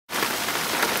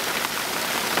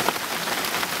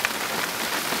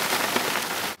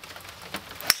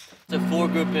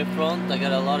foregroup in front. I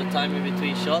got a lot of time in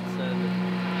between shots, and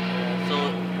so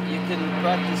you can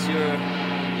practice your,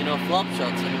 flop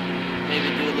shots and maybe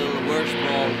do a little worst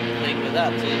ball thing with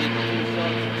that. So you hit 2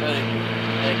 shots and try to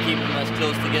keep them as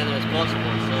close together as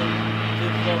possible. So 2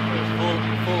 floppers,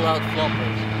 full out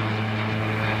floppers.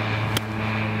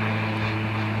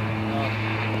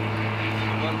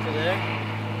 One to there,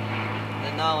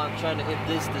 and now I'm trying to hit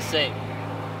this the same.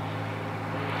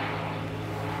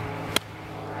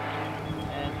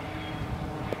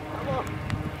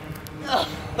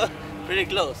 Pretty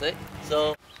close, eh?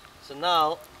 So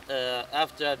now,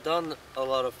 after I've done a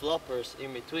lot of floppers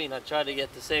in between, I try to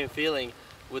get the same feeling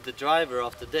with the driver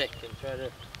off the deck and try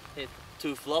to hit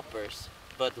 2 floppers.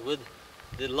 But with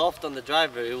the loft on the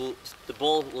driver, the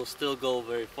ball will still go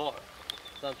very far.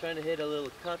 So I'm trying to hit a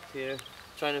little cut here,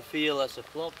 trying to feel as a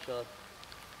flop shot,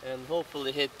 and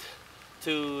hopefully hit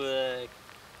 2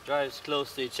 drives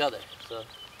close to each other. So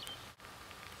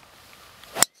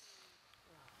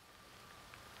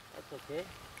that's okay.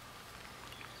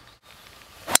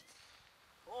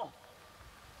 Oh,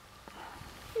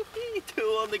 2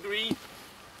 on the green.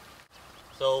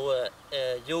 So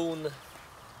Jon,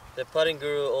 the putting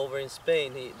guru over in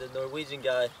Spain, the Norwegian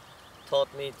guy,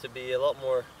 taught me to be a lot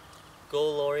more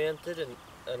goal oriented and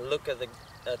look at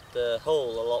the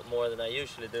hole a lot more than I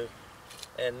usually do,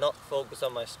 and not focus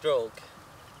on my stroke,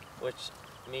 which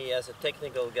me as a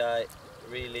technical guy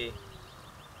really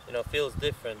feels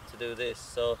different to do this.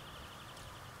 So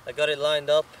I got it lined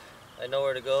up, I know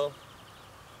where to go,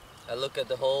 I look at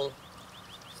the hole,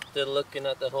 still looking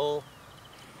at the hole,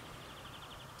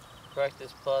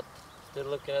 practice putt, still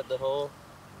looking at the hole,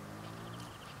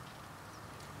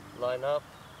 line up,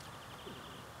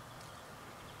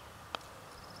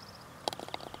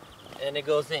 and it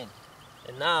goes in.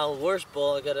 And now, worst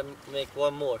ball, I gotta make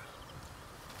 1 more.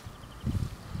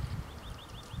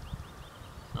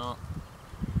 So,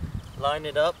 line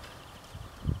it up,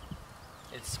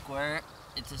 it's square,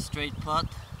 it's a straight putt,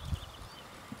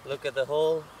 look at the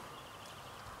hole,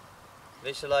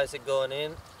 visualize it going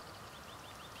in,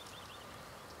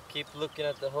 keep looking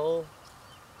at the hole,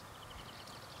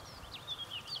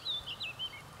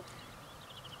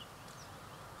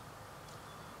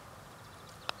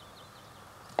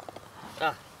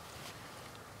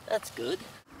 that's good.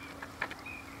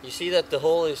 You see that the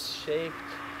hole is shaped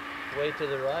way to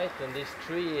the right, and this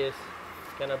tree is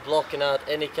kind of blocking out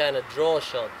any kind of draw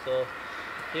shot. So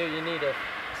here you need a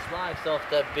slice off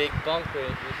that big bunker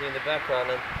you see in the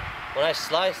background, and when I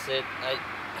slice it, I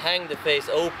hang the face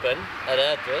open at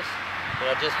address, and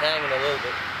I just hang it a little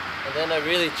bit, and then I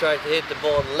really try to hit the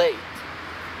ball late,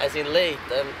 as in late,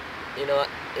 and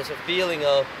it's a feeling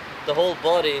of the whole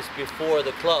body is before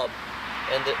the club,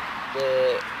 and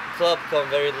the club come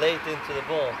very late into the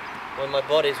ball when my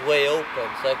body is way open,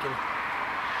 so I can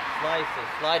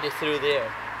slide it through there.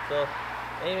 So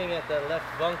aiming at the left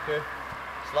bunker,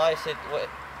 slice it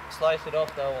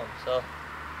off that one. So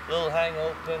little hang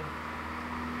open,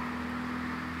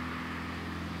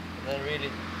 and then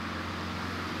really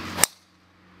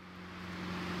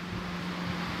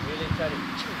try to.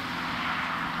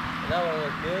 And that one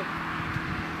was good.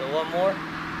 So 1 more,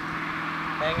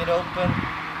 hang it open,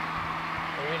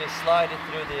 and really slide it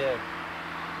through the air.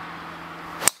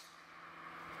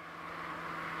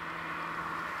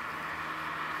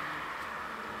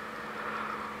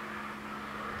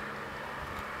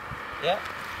 Yeah.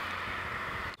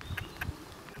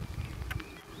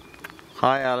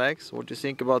 Hi Alex, what do you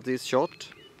think about this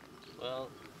shot? Well,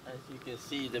 as you can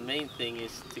see, the main thing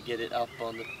is to get it up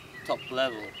on the top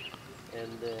level,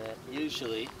 and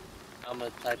usually I'm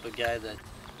a type of guy that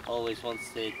always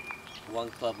wants to hit 1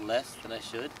 club less than I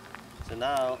should. So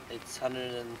now it's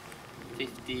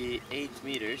 158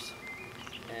 meters,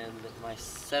 and my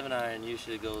 7-iron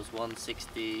usually goes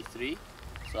 163,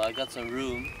 so I got some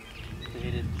room to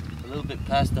hit it a little bit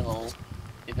past the hole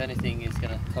if anything is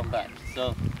gonna come back.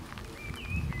 So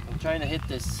I'm trying to hit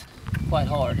this quite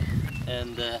hard,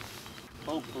 and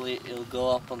hopefully it'll go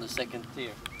up on the 2nd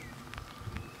tier.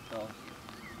 So,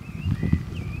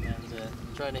 and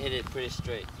trying to hit it pretty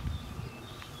straight.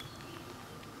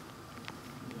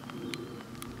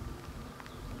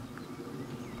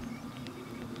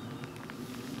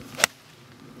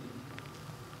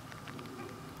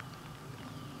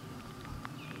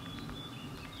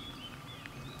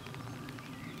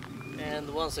 And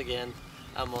once again,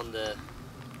 I'm on the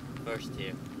 1st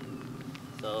tier.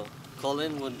 So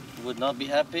Colin would not be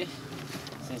happy,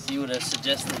 since he would have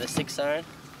suggested a 6-iron.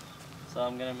 So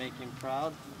I'm gonna make him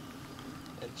proud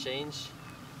and change,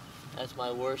 as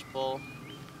my worst ball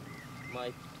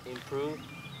might improve.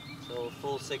 So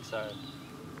full 6-iron.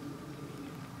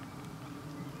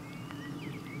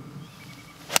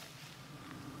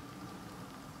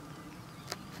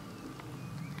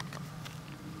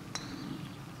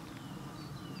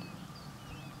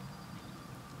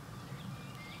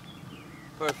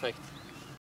 Perfect.